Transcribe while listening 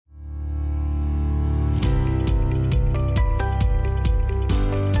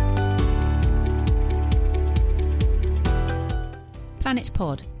Planet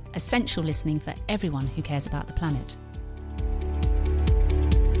Pod, essential listening for everyone who cares about the planet.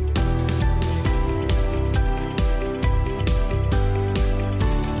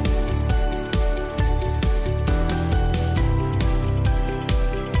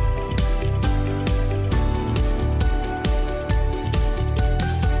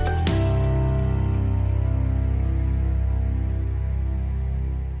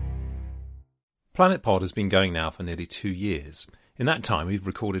 Planet Pod has been going now for nearly 2 years. In that time, we've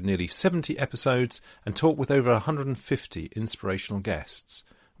recorded nearly 70 episodes and talked with over 150 inspirational guests.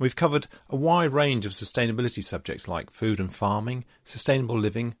 We've covered a wide range of sustainability subjects like food and farming, sustainable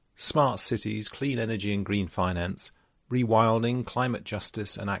living, smart cities, clean energy and green finance, rewilding, climate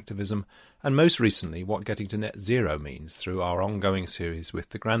justice and activism, and most recently what getting to net zero means through our ongoing series with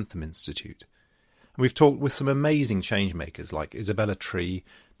the Grantham Institute. And we've talked with some amazing changemakers like Isabella Tree,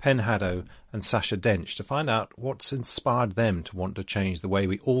 Pen Hadow and Sasha Dench to find out what's inspired them to want to change the way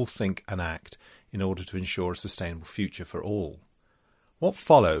we all think and act in order to ensure a sustainable future for all. What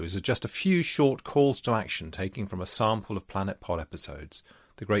follows are just a few short calls to action taken from a sample of Planet Pod episodes: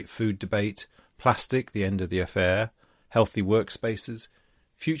 the Great Food Debate, Plastic, the End of the Affair, Healthy Workspaces,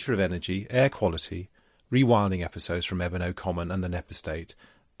 Future of Energy, Air Quality, Rewilding episodes from Ebano Common and the Knepp Estate,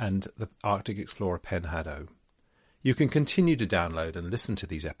 and the Arctic Explorer Pen Hadow. You can continue to download and listen to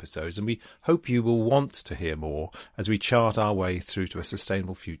these episodes, and we hope you will want to hear more as we chart our way through to a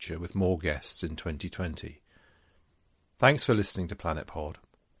sustainable future with more guests in 2020. Thanks for listening to Planet Pod,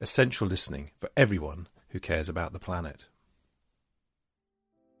 essential listening for everyone who cares about the planet.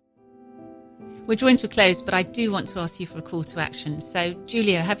 We're drawing to a close, but I do want to ask you for a call to action. So,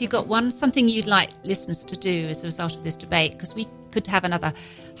 Julia, have you got one? Something you'd like listeners to do as a result of this debate? Because we could have another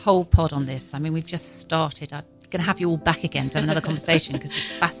whole pod on this. I mean, we've just started. I'm going to have you all back again to have another conversation because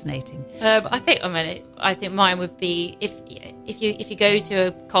it's fascinating. I think mine would be if you go to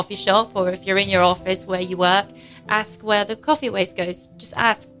a coffee shop or if you're in your office where you work, ask where the coffee waste goes. Just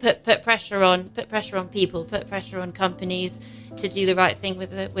ask. Put pressure on people. Put pressure on companies to do the right thing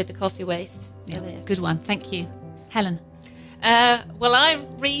with the coffee waste. So yeah, good one. Thank you, Helen. Well, I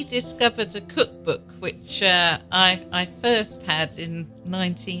rediscovered a cookbook which I first had in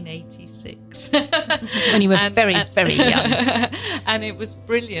 1986. When you were very young. And it was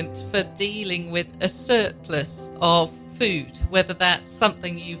brilliant for dealing with a surplus of food, whether that's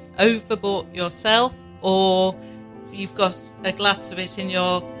something you've overbought yourself or you've got a glut of it in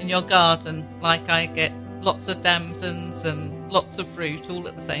your garden, like I get lots of damsons and lots of fruit all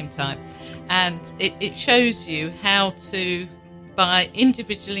at the same time. And it shows you how to, by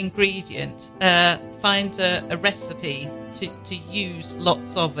individual ingredient, find a recipe to use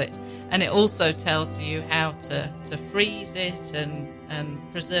lots of it. And it also tells you how to freeze it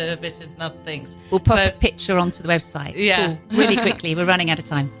and preserve it and other things. We'll pop a picture onto the website. Yeah. Cool. Really quickly, we're running out of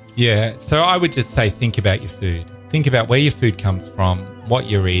time. Yeah, so I would just say think about your food. Think about where your food comes from, what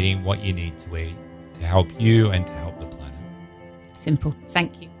you're eating, what you need to eat to help you and to help the planet. Simple.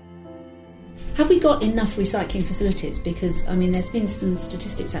 Thank you. Have we got enough recycling facilities? Because, I mean, there's been some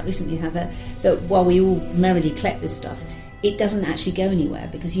statistics out recently that while we all merrily collect this stuff, it doesn't actually go anywhere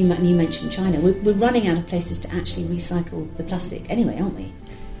because you mentioned China. We're running out of places to actually recycle the plastic anyway, aren't we?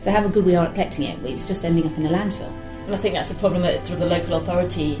 So however good we are at collecting it, it's just ending up in a landfill. And I think that's a problem at sort of the local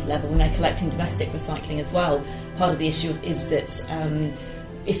authority level when they're collecting domestic recycling as well. Part of the issue is that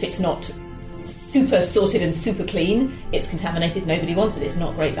if it's not super sorted and super clean, it's contaminated, nobody wants it, it's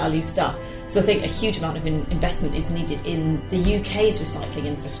not great value stuff. So I think a huge amount of investment is needed in the UK's recycling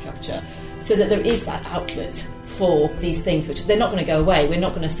infrastructure so that there is that outlet for these things, which they're not going to go away. We're not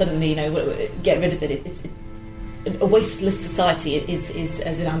going to suddenly, get rid of it. It's a wasteless society is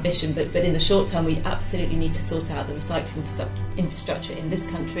as an ambition, but in the short term we absolutely need to sort out the recycling infrastructure in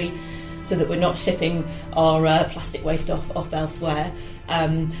this country so that we're not shipping our plastic waste off elsewhere.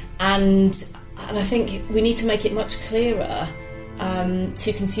 And I think we need to make it much clearer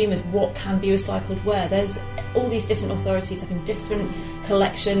to consumers what can be recycled where. There's all these different authorities having different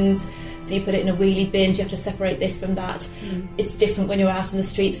collections. Do you put it in a wheelie bin? Do you have to separate this from that? It's different when you're out in the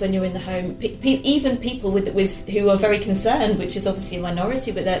streets, when you're in the home. Even people with who are very concerned, which is obviously a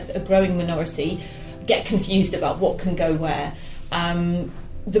minority, but they're a growing minority, get confused about what can go where.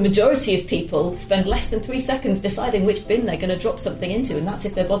 The majority of people spend less than 3 seconds deciding which bin they're going to drop something into, and that's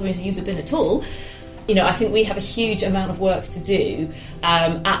if they're bothering to use a bin at all. I think we have a huge amount of work to do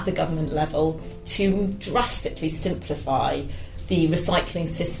at the government level to drastically simplify the recycling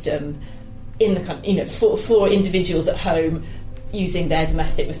system in the country, for individuals at home using their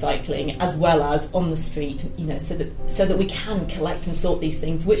domestic recycling as well as on the street, so that we can collect and sort these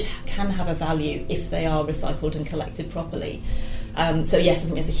things, which can have a value if they are recycled and collected properly. So yes, I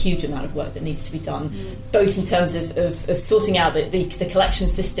think there's a huge amount of work that needs to be done, both in terms of sorting out the collection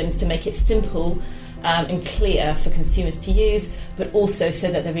systems to make it simple and clear for consumers to use, but also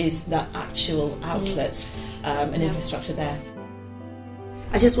so that there is that actual outlet and infrastructure there.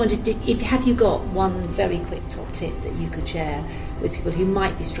 I just wondered, have you got one very quick top tip that you could share with people who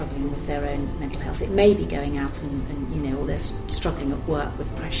might be struggling with their own mental health? It may be going out and or they're struggling at work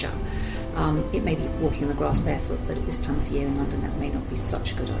with pressure. It may be walking on the grass barefoot, but at this time of year in London that may not be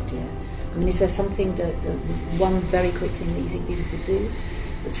such a good idea. I mean, is there something that one very quick thing that you think people could do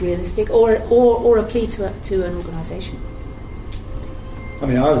that's realistic, or a plea to an organisation? I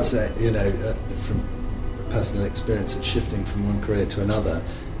mean, I would say, from personal experience of shifting from one career to another,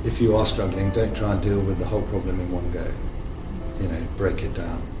 if you are struggling, don't try and deal with the whole problem in one go. Break it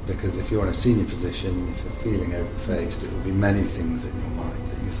down, because if you're in a senior position, if you're feeling overfaced, it will be many things in your mind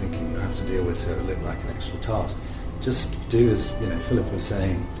that you're thinking you have to deal with, so it'll look like an extra task. Just do as Philip was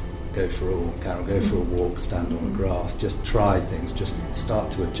saying, go for a walk, Carol, go for a walk, stand on the grass, just try things, just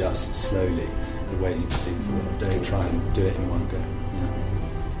start to adjust slowly the way you perceive the world. Don't try and do it in one go.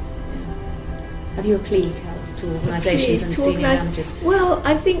 Have you a plea, Carol, to organisations and senior managers? Well,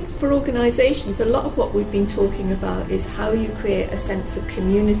 I think for organisations, a lot of what we've been talking about is how you create a sense of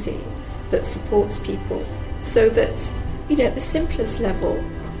community that supports people, so that, at the simplest level,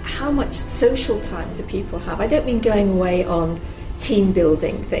 how much social time do people have? I don't mean going away on team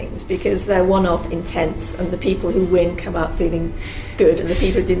building things, because they're one-off intense, and the people who win come out feeling good, and the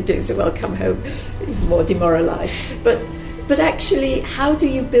people who didn't do so well come home even more demoralised. But actually, how do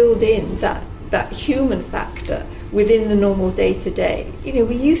you build in that human factor within the normal day-to-day?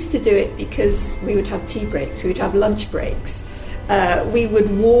 We used to do it because we would have tea breaks, we would have lunch breaks, we would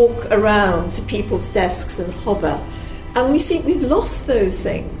walk around to people's desks and hover, and we think we've lost those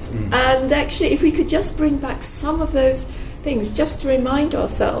things. And actually, if we could just bring back some of those things, just to remind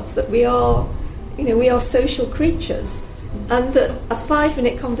ourselves that we are social creatures, and that a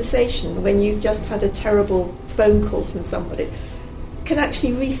 5-minute conversation when you've just had a terrible phone call from somebody can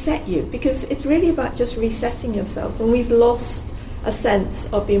actually reset you, because it's really about just resetting yourself, and we've lost a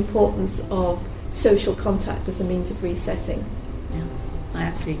sense of the importance of social contact as a means of resetting. Yeah, I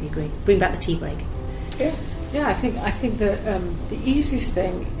absolutely agree. Bring back the tea break. Yeah, I think that the easiest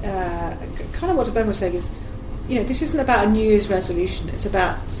thing, kind of what Ben was saying, is this isn't about a New Year's resolution. It's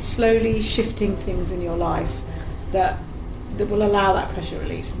about slowly shifting things in your life that will allow that pressure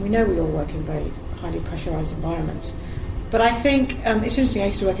release. And we know we all work in very highly pressurised environments. But I think it's interesting. I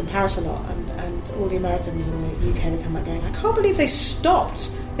used to work in Paris a lot, and all the Americans in the UK would come back going, I can't believe they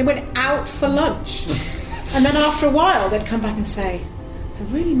stopped. They went out for lunch. And then after a while, they'd come back and say, I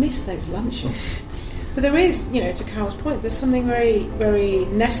really miss those lunches. But there is, to Carol's point, there's something very, very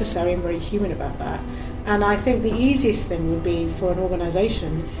necessary and very human about that. And I think the easiest thing would be for an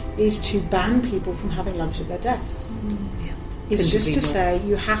organisation is to ban people from having lunch at their desks. It's just to say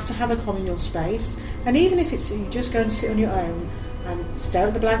you have to have a communal space, and even if it's you just go and sit on your own and stare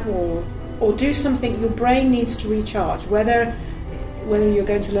at the blank wall, or do something your brain needs to recharge, whether you're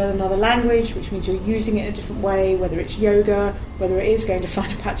going to learn another language, which means you're using it in a different way, whether it's yoga, whether it is going to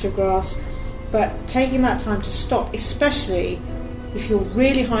find a patch of grass, but taking that time to stop, especially if you're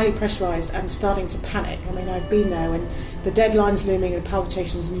really highly pressurised and starting to panic. I mean, I've been there when the deadline's looming and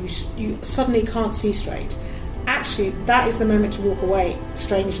palpitations, and you suddenly can't see straight. Actually, that is the moment to walk away,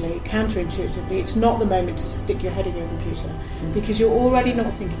 strangely, counterintuitively. It's not the moment to stick your head in your computer, because you're already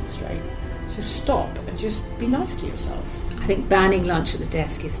not thinking straight. So stop and just be nice to yourself. I think banning lunch at the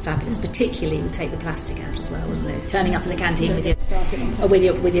desk is fabulous, particularly we take the plastic out as well, wasn't it? Turning up in the canteen with your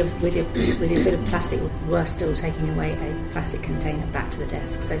bit of plastic, or worse still, taking away a plastic container back to the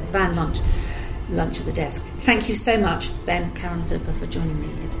desk. So ban lunch at the desk. Thank you so much, Ben, Carol and Philippa, for joining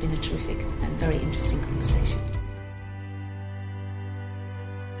me. It's been a terrific and very interesting conversation.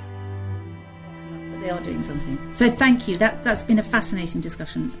 They are doing something. So thank you. That's been a fascinating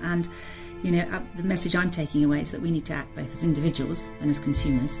discussion, and the message I'm taking away is that we need to act both as individuals and as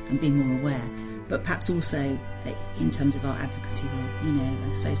consumers and be more aware, but perhaps also in terms of our advocacy role,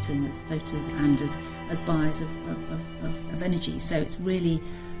 as voters and as buyers of energy. So it's really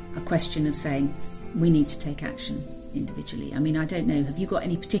a question of saying we need to take action individually. I mean, I don't know, have you got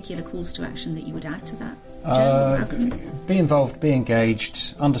any particular calls to action that you would add to that? Be involved, be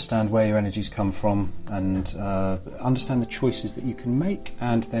engaged, understand where your energies come from, and understand the choices that you can make,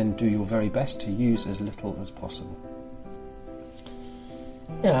 and then do your very best to use as little as possible.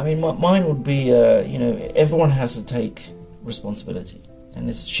 Yeah, I mean, mine would be, everyone has to take responsibility, and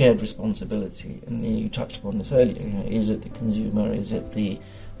it's shared responsibility. And you touched upon this earlier. Is it the consumer? Is it the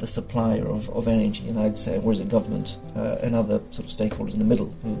the supplier of energy, and I'd say, or is it government and other sort of stakeholders in the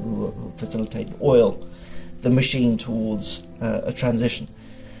middle who facilitate oil the machine towards a transition.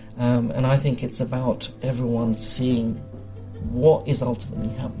 And I think it's about everyone seeing what is ultimately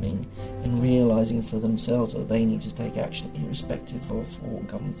happening and realising for themselves that they need to take action, irrespective of what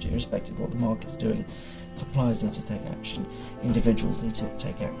governments do, irrespective of what the market's doing. Suppliers need to take action, individuals need to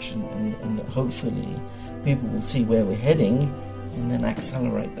take action, and hopefully people will see where we're heading and then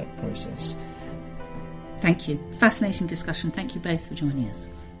accelerate that process. Thank you. Fascinating discussion. Thank you both for joining us.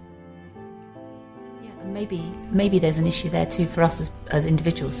 Yeah, and maybe there's an issue there too for us as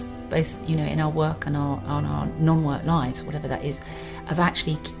individuals, both in our work and our non-work lives, whatever that is, of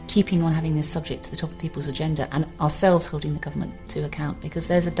actually keeping on having this subject to the top of people's agenda and ourselves holding the government to account, because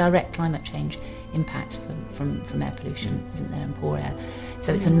there's a direct climate change impact from air pollution, isn't there, and poor air.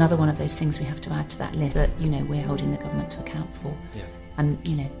 So it's another one of those things we have to add to that list that we're holding the government to account for. Yeah. And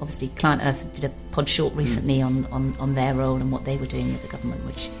obviously Client Earth did a pod short recently on their role and what they were doing with the government,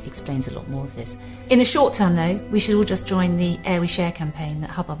 which explains a lot more of this. In the short term though, we should all just join the Air We Share campaign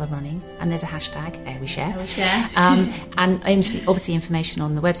that Hubbub are running, and there's a hashtag Air We Share. Air We Share. And obviously information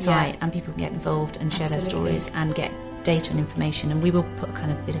on the website, and people can get involved and share their stories and get data and information, and we will put a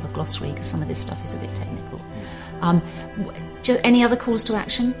kind of bit of a glossary because some of this stuff is a bit technical. Any other calls to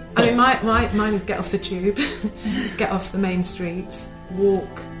action? I mean, mine is get off the tube, get off the main streets, walk,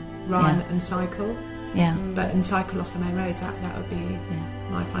 run and cycle. Yeah. But and cycle off the main roads, that would be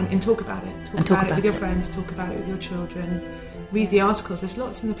my fine. And talk about it. Talk about it with your friends, talk about it with your children. Read the articles. There's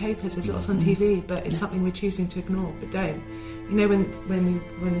lots in the papers, there's lots on TV, but it's something we're choosing to ignore, but don't.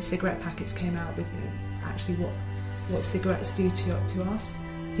 When the cigarette packets came out with actually what cigarettes do to us,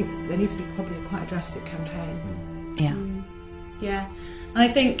 I think there needs to be probably quite a drastic campaign. Yeah. Yeah, and I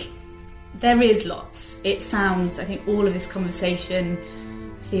think there is lots. It sounds, I think all of this conversation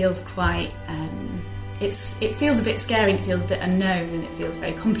feels quite, it feels a bit scary, and it feels a bit unknown, and it feels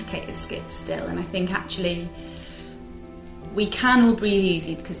very complicated still, and I think actually we can all breathe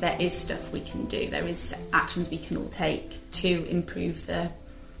easy because there is stuff we can do, there is actions we can all take to improve the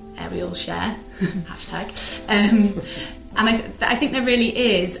aerial share, hashtag, and I think there really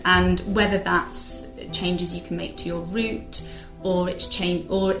is, and whether that's changes you can make to your route, or it's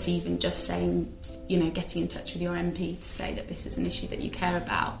even just saying, getting in touch with your MP to say that this is an issue that you care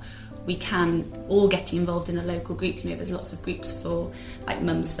about. We can all getting involved in a local group. There's lots of groups for like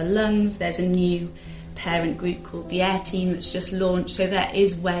Mums for Lungs. There's a new parent group called the Air Team that's just launched. So there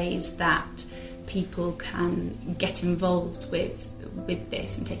is ways that people can get involved with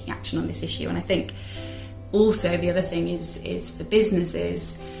this and taking action on this issue. And I think also the other thing is for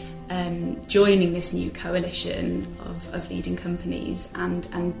businesses. Joining this new coalition of leading companies and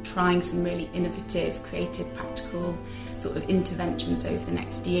trying some really innovative, creative, practical sort of interventions over the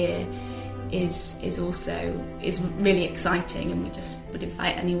next year is really exciting, and we just would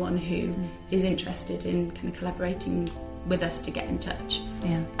invite anyone who is interested in kind of collaborating with us to get in touch.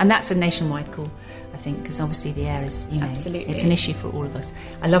 Yeah, and that's a nationwide call, I think, because obviously the air is, Absolutely. It's an issue for all of us.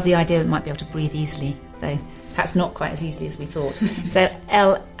 I love the idea we might be able to breathe easily, though perhaps not quite as easily as we thought. So,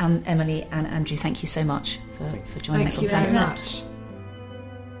 Elle, Emily and Andrew, thank you so much for joining us on Planet Earth.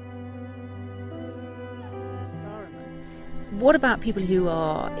 What about people who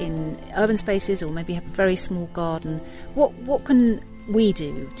are in urban spaces or maybe have a very small garden? What can we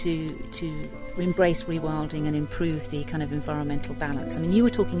do to embrace rewilding and improve the kind of environmental balance? I mean, you were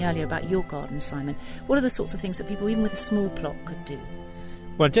talking earlier about your garden, Simon. What are the sorts of things that people, even with a small plot, could do?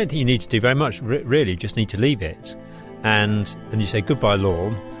 Well, I don't think you need to do very much. Really, just need to leave it, and you say goodbye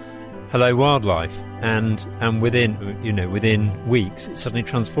lawn, hello wildlife, and within weeks it suddenly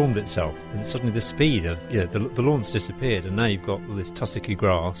transformed itself, and suddenly the speed of the lawn's disappeared, and now you've got all this tussocky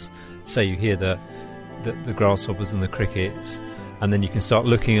grass. So you hear the grasshoppers and the crickets, and then you can start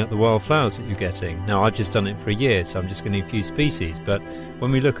looking at the wildflowers that you're getting. Now, I've just done it for a year, so I'm just getting a few species, but when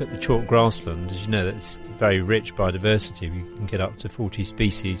we look at the chalk grassland, as you know, that's very rich biodiversity. We can get up to 40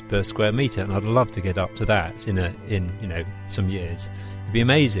 species per square metre, and I'd love to get up to that in some years. It'd be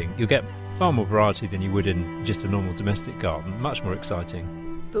amazing. You'll get far more variety than you would in just a normal domestic garden. Much more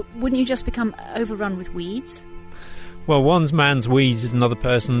exciting. But wouldn't you just become overrun with weeds? Well, one's man's weeds is another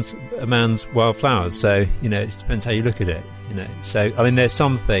a man's wildflowers. So, it depends how you look at it. So, I mean, there's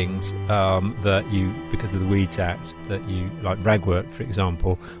some things that you, because of the Weeds Act, that you, like ragwort, for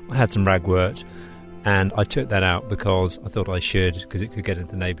example. I had some ragwort, and I took that out because I thought I should, because it could get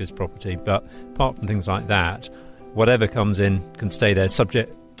into the neighbour's property. But apart from things like that, whatever comes in can stay there,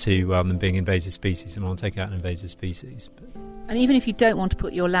 subject to them being invasive species, and I'll take out an invasive species. And even if you don't want to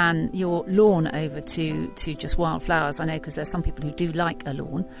put your lawn over to just wildflowers, I know because there's some people who do like a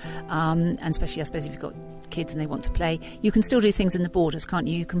lawn, and especially I suppose if you've got kids and they want to play, you can still do things in the borders, can't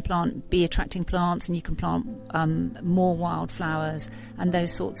you? You can plant bee attracting plants, and you can plant more wildflowers and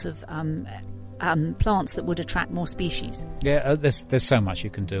those sorts of plants that would attract more species. Yeah, there's so much you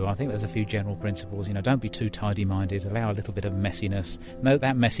can do. I think there's a few general principles. Don't be too tidy-minded. Allow a little bit of messiness. No,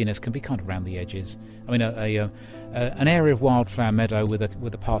 that messiness can be kind of around the edges. I mean, an area of wildflower meadow with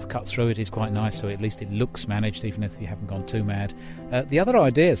a path cut through it is quite nice, so at least it looks managed, even if you haven't gone too mad. The other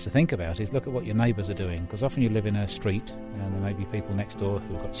ideas to think about is look at what your neighbours are doing, because often you live in a street and there may be people next door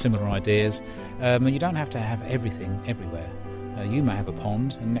who've got similar ideas, and you don't have to have everything everywhere. You may have a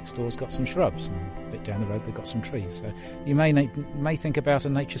pond, and next door's got some shrubs, and a bit down the road they've got some trees. So you may think about a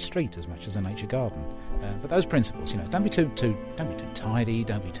nature street as much as a nature garden. But those principles, don't be too tidy,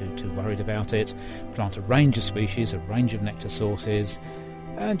 don't be too worried about it. Plant a range of species, a range of nectar sources,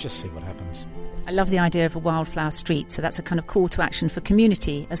 and just see what happens. I love the idea of a wildflower street, so that's a kind of call to action for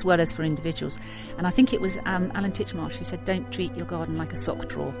community as well as for individuals. And I think it was Alan Titchmarsh who said, don't treat your garden like a sock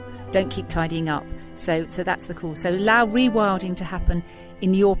drawer. Don't keep tidying up. So that's the call. So allow rewilding to happen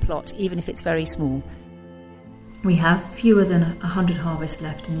in your plot, even if it's very small. We have fewer than 100 harvests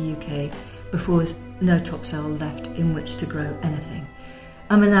left in the UK before there's no topsoil left in which to grow anything.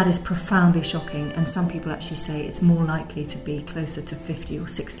 That is profoundly shocking, and some people actually say it's more likely to be closer to 50 or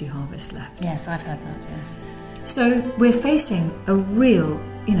 60 harvests left. Yes, I've heard that, yes. So we're facing a real,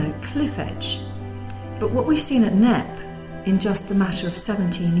 cliff edge. But what we've seen at Knepp in just a matter of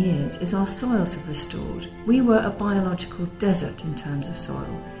 17 years is our soils have restored. We were a biological desert in terms of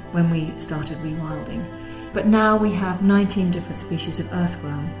soil when we started rewilding. But now we have 19 different species of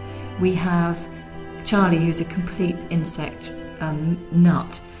earthworm. We have Charlie, who's a complete insect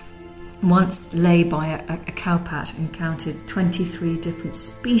nut, once lay by a cowpat and counted 23 different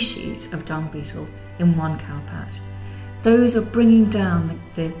species of dung beetle in one cowpat. Those are bringing down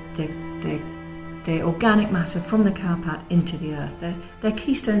the organic matter from the cowpat into the earth. They're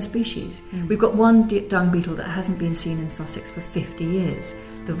keystone species. We've got one dung beetle that hasn't been seen in Sussex for 50 years,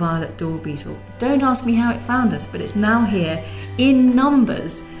 the violet door beetle. Don't ask me how it found us, but it's now here in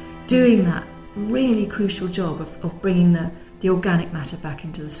numbers doing that really crucial job of bringing the organic matter back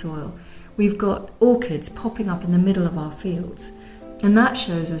into the soil. We've got orchids popping up in the middle of our fields, and that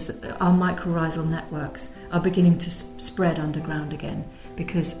shows us that our mycorrhizal networks are beginning to spread underground again,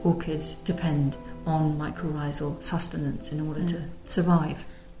 because orchids depend on mycorrhizal sustenance in order to survive.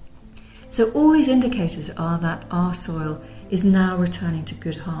 So all these indicators are that our soil is now returning to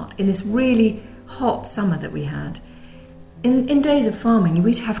good heart. In this really hot summer that we had, in days of farming,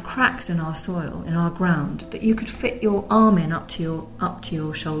 we'd have cracks in our soil, in our ground, that you could fit your arm in up to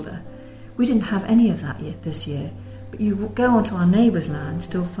your shoulder. We didn't have any of that yet this year, but you go onto our neighbour's land,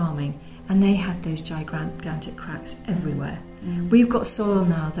 still farming, and they had those gigantic cracks everywhere. We've got soil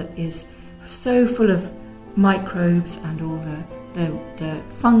now that is so full of microbes and all the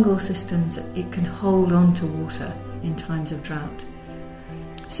fungal systems that it can hold on to water in times of drought.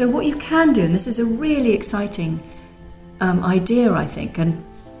 So what you can do, and this is a really exciting idea, I think, and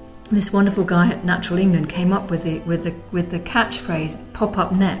this wonderful guy at Natural England came up with the catchphrase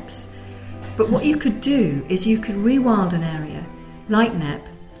 "pop-up Knepps." But what you could do is you could rewild an area like Knepp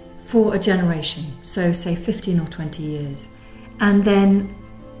for a generation, so say 15 or 20 years, and then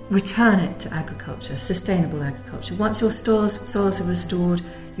return it to agriculture, sustainable agriculture. Once your soils are restored,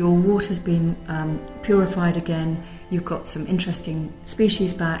 your water's been purified again, you've got some interesting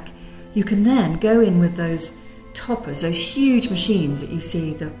species back, you can then go in with those toppers, those huge machines that you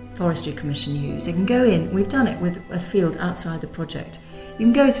see the Forestry Commission use. They can go in, we've done it with a field outside the project. You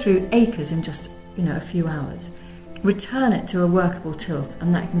can go through acres in just a few hours, return it to a workable tilth,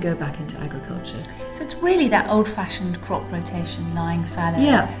 and that can go back into agriculture. So it's really that old-fashioned crop rotation, lying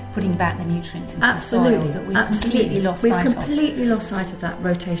fallow, putting back the nutrients into the soil that we've completely lost sight of. We've completely lost sight of that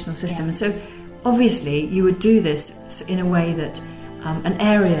rotational system. And so obviously you would do this in a way that an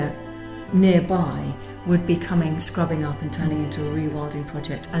area nearby would be scrubbing up and turning into a rewilding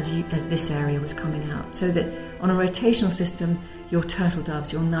project as this area was coming out. So that on a rotational system, your turtle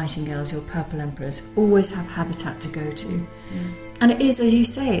doves, your nightingales, your purple emperors always have habitat to go to. And it is, as you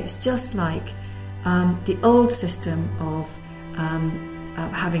say, it's just like the old system of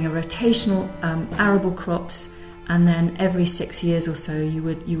having a rotational arable crops, and then every 6 years or so you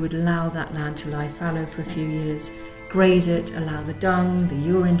would allow that land to lie fallow for a few years, graze it, allow the dung, the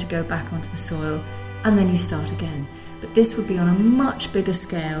urine to go back onto the soil, and then you start again. But this would be on a much bigger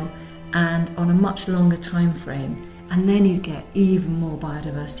scale and on a much longer time frame, and then you'd get even more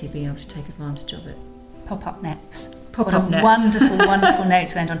biodiversity being able to take advantage of it. Pop-up Knepps. Pop-up what a nets. wonderful, wonderful note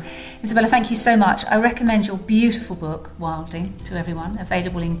to end on. Isabella, thank you so much. I recommend your beautiful book, Wilding, to everyone,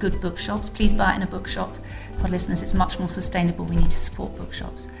 available in good bookshops. Please buy it in a bookshop. For listeners, it's much more sustainable. We need to support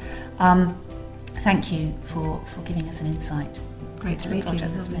bookshops. Thank you for giving us an insight. Great to meet you.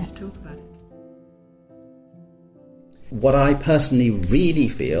 Lovely to talk about it. What I personally really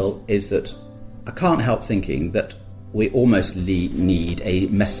feel is that I can't help thinking that we almost need a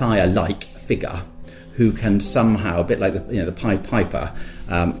messiah-like figure who can somehow, a bit like the Pied Piper,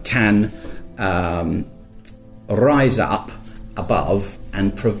 can rise up above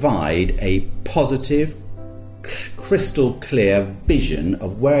and provide a positive, crystal clear vision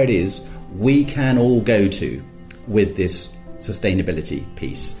of where it is we can all go to with this sustainability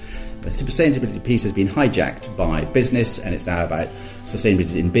piece. The sustainability piece has been hijacked by business, and it's now about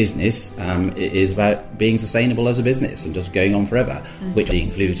sustainability in business. It is about being sustainable as a business and just going on forever, which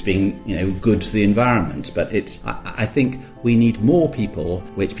includes being, good to the environment. But I think we need more people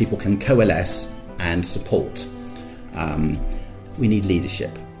which people can coalesce and support. We need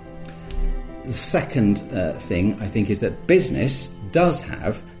leadership. The second thing I think is that business does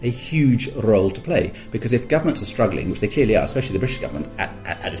have a huge role to play, because if governments are struggling, which they clearly are, especially the British government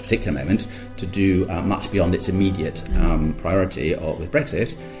at this particular moment, to do much beyond its immediate priority or with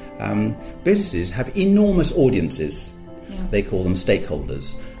Brexit, businesses have enormous audiences. They call them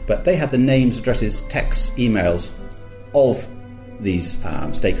stakeholders, but they have the names, addresses, texts, emails of these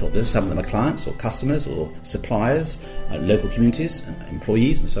stakeholders. Some of them are clients or customers or suppliers, local communities,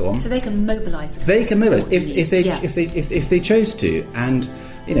 employees, and so on. So they can mobilise. They can mobilise if they chose to. And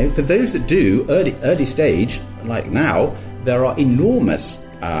for those that do early stage, like now, there are enormous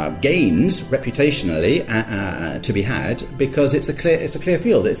gains reputationally to be had, because it's a clear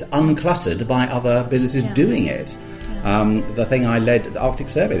field. It's uncluttered by other businesses doing it. The thing I led, the Arctic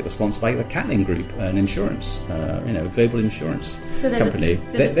Survey, that was sponsored by the Catlin Group, an insurance, global insurance company.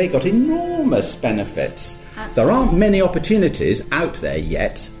 They got enormous benefits. Absolutely. There aren't many opportunities out there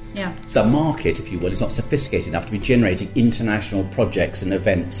yet. Yeah. The market, if you will, is not sophisticated enough to be generating international projects and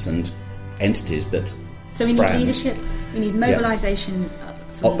events and entities that. So we need leadership. We need mobilisation.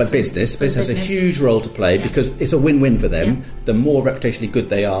 But business has a huge role to play, because it's a win-win for them. Yeah. The more reputationally good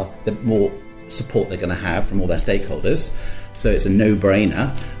they are, the more support they're going to have from all their stakeholders. So it's a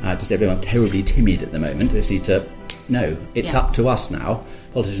no-brainer. Just everyone terribly timid at the moment. They just need to know it's up to us now.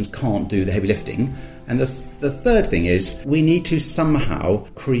 Politicians can't do the heavy lifting. And the third thing is we need to somehow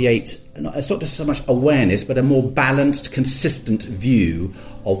create, it's not just so much awareness, but a more balanced, consistent view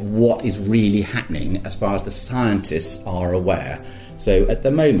of what is really happening as far as the scientists are aware. So at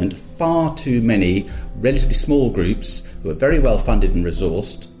the moment, far too many relatively small groups who are very well funded and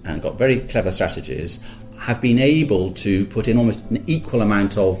resourced and got very clever strategies have been able to put in almost an equal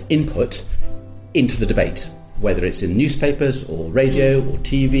amount of input into the debate, whether it's in newspapers or radio or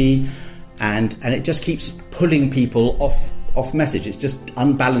TV, and it just keeps pulling people off message. It's just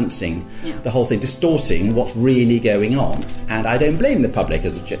unbalancing the whole thing, distorting what's really going on. And I don't blame the public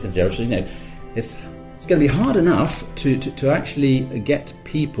as a general. It's going to be hard enough to actually get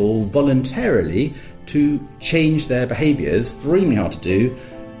people voluntarily to change their behaviours. Extremely hard to do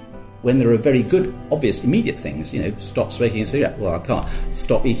when there are very good, obvious, immediate things. Stop smoking a cigarette. Well, I can't.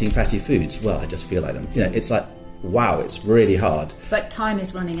 Stop eating fatty foods. Well, I just feel like them. It's like, wow, it's really hard. But time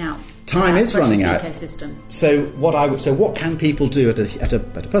is running out. Time is running out. Ecosystem. So what can people do at a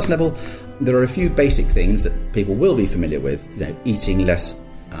personal level? There are a few basic things that people will be familiar with. Eating less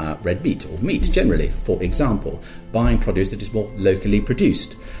red meat or meat generally, for example, buying produce that is more locally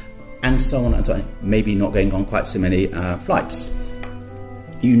produced, and so on and so on. Maybe not going on quite so many flights.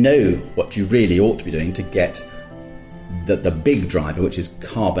 What you really ought to be doing to get the big driver, which is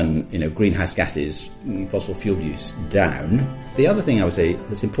carbon, greenhouse gases, fossil fuel use, down. The other thing I would say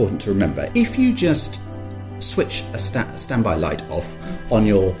that's important to remember, if you just switch a standby light off on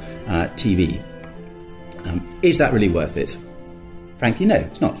your TV, is that really worth it? Frankly, no,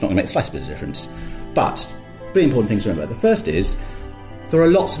 it's not. It's not going to make the slightest bit of difference. But very important things to remember. The first is there are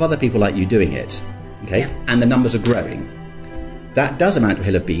lots of other people like you doing it, okay, and the numbers are growing. That does amount to a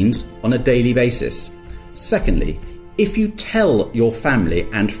hill of beans on a daily basis. Secondly, if you tell your family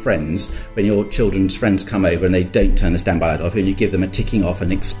and friends when your children's friends come over and they don't turn the standby light off, and you give them a ticking off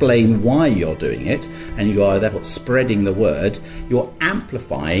and explain why you're doing it, and you are therefore spreading the word, you're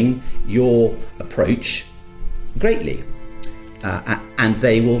amplifying your approach greatly. And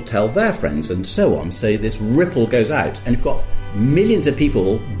they will tell their friends and so on. So this ripple goes out, and you've got millions of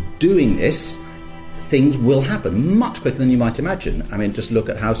people doing this things will happen much quicker than you might imagine. I mean, just look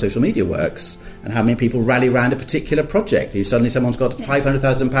at how social media works and how many people rally around a particular project. Suddenly someone's got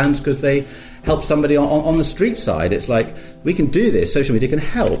 £500,000 because they helped somebody on the street side. It's like, we can do this, social media can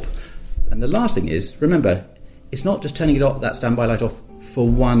help. And the last thing is, remember, it's not just turning that standby light off for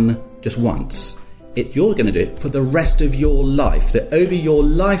just once. You're going to do it for the rest of your life. So over your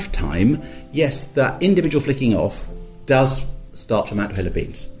lifetime, yes, that individual flicking off does start to amount to a hill of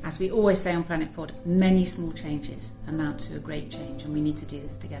beans. As we always say on Planet Pod, many small changes amount to a great change, and we need to do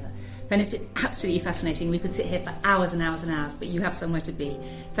this together. Ben, it's been absolutely fascinating. We could sit here for hours and hours and hours, but you have somewhere to be.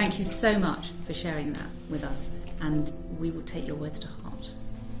 Thank you so much for sharing that with us, and we will take your words to heart.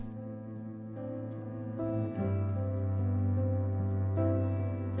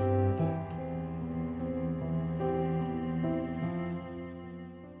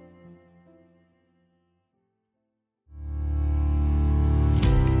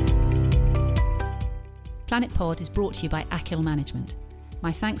 Planet Pod is brought to you by Achill Management.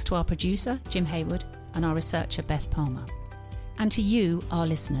 My thanks to our producer, Jim Hayward, and our researcher, Beth Palmer. And to you, our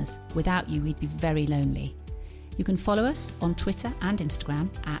listeners. Without you, we'd be very lonely. You can follow us on Twitter and Instagram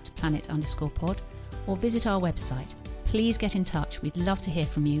at planet_pod, or visit our website. Please get in touch. We'd love to hear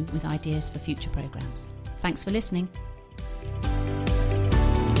from you with ideas for future programmes. Thanks for listening.